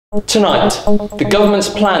Tonight, the government's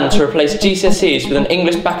plan to replace GCSEs with an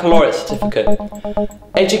English baccalaureate certificate.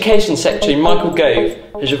 Education Secretary Michael Gove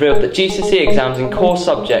has revealed that GCSE exams in core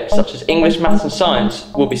subjects such as English, Maths and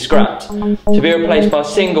Science will be scrapped, to be replaced by a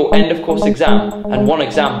single end-of-course exam and one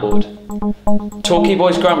exam board. Torquay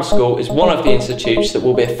Boys Grammar School is one of the institutes that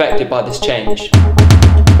will be affected by this change.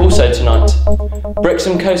 Also tonight,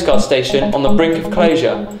 Brixham Coast Guard Station on the brink of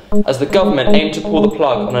closure as the government aim to pull the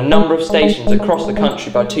plug on a number of stations across the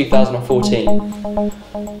country by 2014.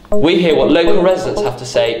 We hear what local residents have to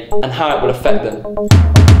say and how it will affect them.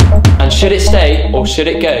 And should it stay or should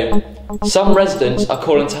it go? Some residents are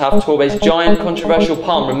calling to have Torbay's giant controversial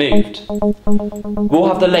palm removed. We'll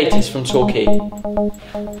have the latest from Torquay.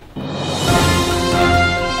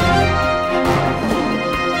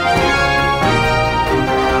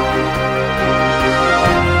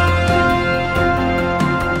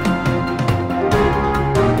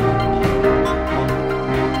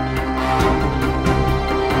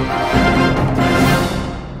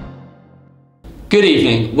 Good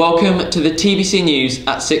evening, welcome to the TBC News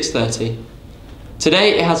at 6:30.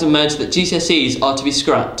 Today it has emerged that GCSEs are to be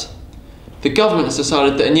scrapped. The government has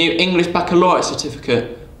decided that a new English Baccalaureate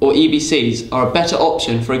Certificate, or EBCs, are a better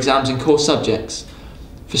option for exams in core subjects.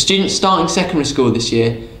 For students starting secondary school this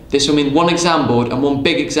year, this will mean one exam board and one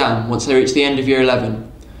big exam once they reach the end of year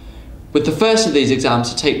 11. With the first of these exams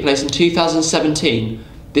to take place in 2017,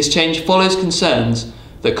 this change follows concerns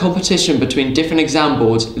that competition between different exam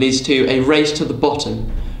boards leads to a race to the bottom,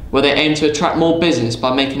 where they aim to attract more business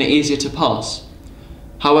by making it easier to pass.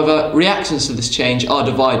 However, reactions to this change are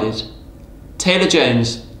divided. Taylor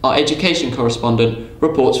Jones, our education correspondent,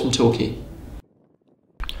 reports from Torquay.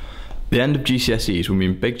 The end of GCSEs will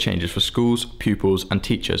mean big changes for schools, pupils and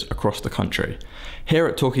teachers across the country. Here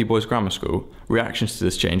at Torquay Boys Grammar School, reactions to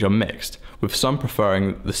this change are mixed, with some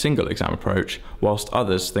preferring the single exam approach, whilst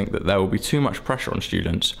others think that there will be too much pressure on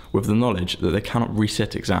students with the knowledge that they cannot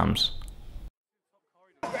resit exams.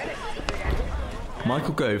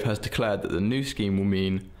 Michael Gove has declared that the new scheme will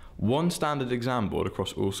mean one standard exam board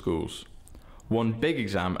across all schools, one big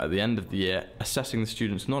exam at the end of the year assessing the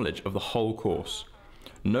students' knowledge of the whole course,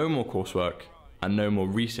 no more coursework and no more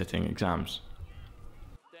resitting exams.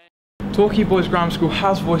 Torquay Boys Grammar School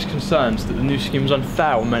has voiced concerns that the new scheme is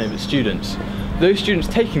unfair on many of its students. Those students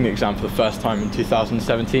taking the exam for the first time in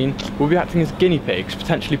 2017 will be acting as guinea pigs,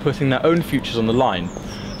 potentially putting their own futures on the line.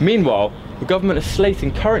 Meanwhile, the government is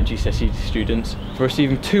slating current GCSE students for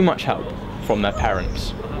receiving too much help from their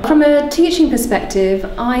parents. From a teaching perspective,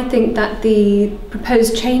 I think that the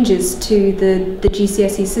proposed changes to the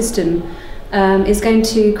GCSE system is going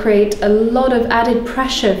to create a lot of added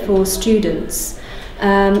pressure for students.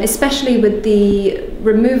 Especially with the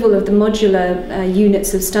removal of the modular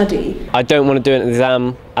units of study. I don't want to do an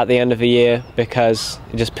exam at the end of the year because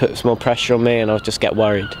it just puts more pressure on me and I'll just get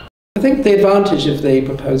worried. I think the advantage of the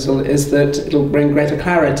proposal is that it'll bring greater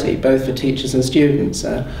clarity both for teachers and students.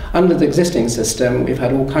 Under the existing system we've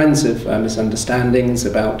had all kinds of misunderstandings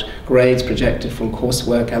about grades projected from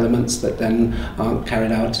coursework elements that then aren't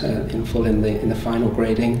carried out in full in the final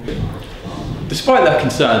grading. Despite their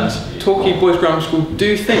concerns, Torquay Boys Grammar School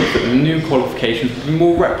do think that the new qualifications will be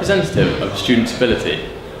more representative of students' ability,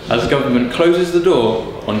 as the government closes the door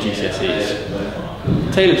on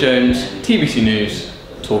GCSEs. Taylor Jones, TBC News,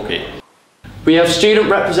 Torquay. We have student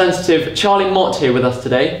representative Charlie Mott here with us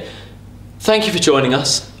today. Thank you for joining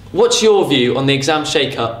us. What's your view on the exam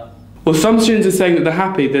shake-up? Well, some students are saying that they're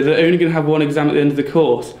happy that they're only going to have one exam at the end of the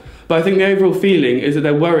course. But I think the overall feeling is that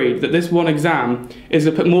they're worried that this one exam is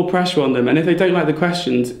going to put more pressure on them, and if they don't like the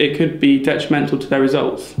questions, it could be detrimental to their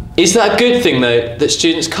results. Is that a good thing though, that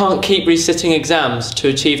students can't keep resitting exams to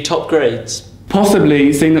achieve top grades?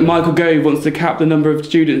 Possibly, seeing that Michael Gove wants to cap the number of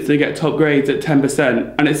students that get top grades at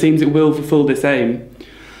 10%, and it seems it will fulfil this aim.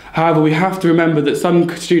 However, we have to remember that some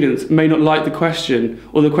students may not like the question,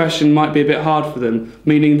 or the question might be a bit hard for them,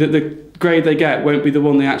 meaning that the grade they get won't be the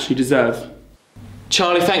one they actually deserve.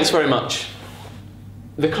 Charlie, thanks very much.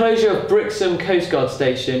 The closure of Brixham Coast Guard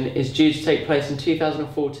Station is due to take place in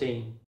 2014.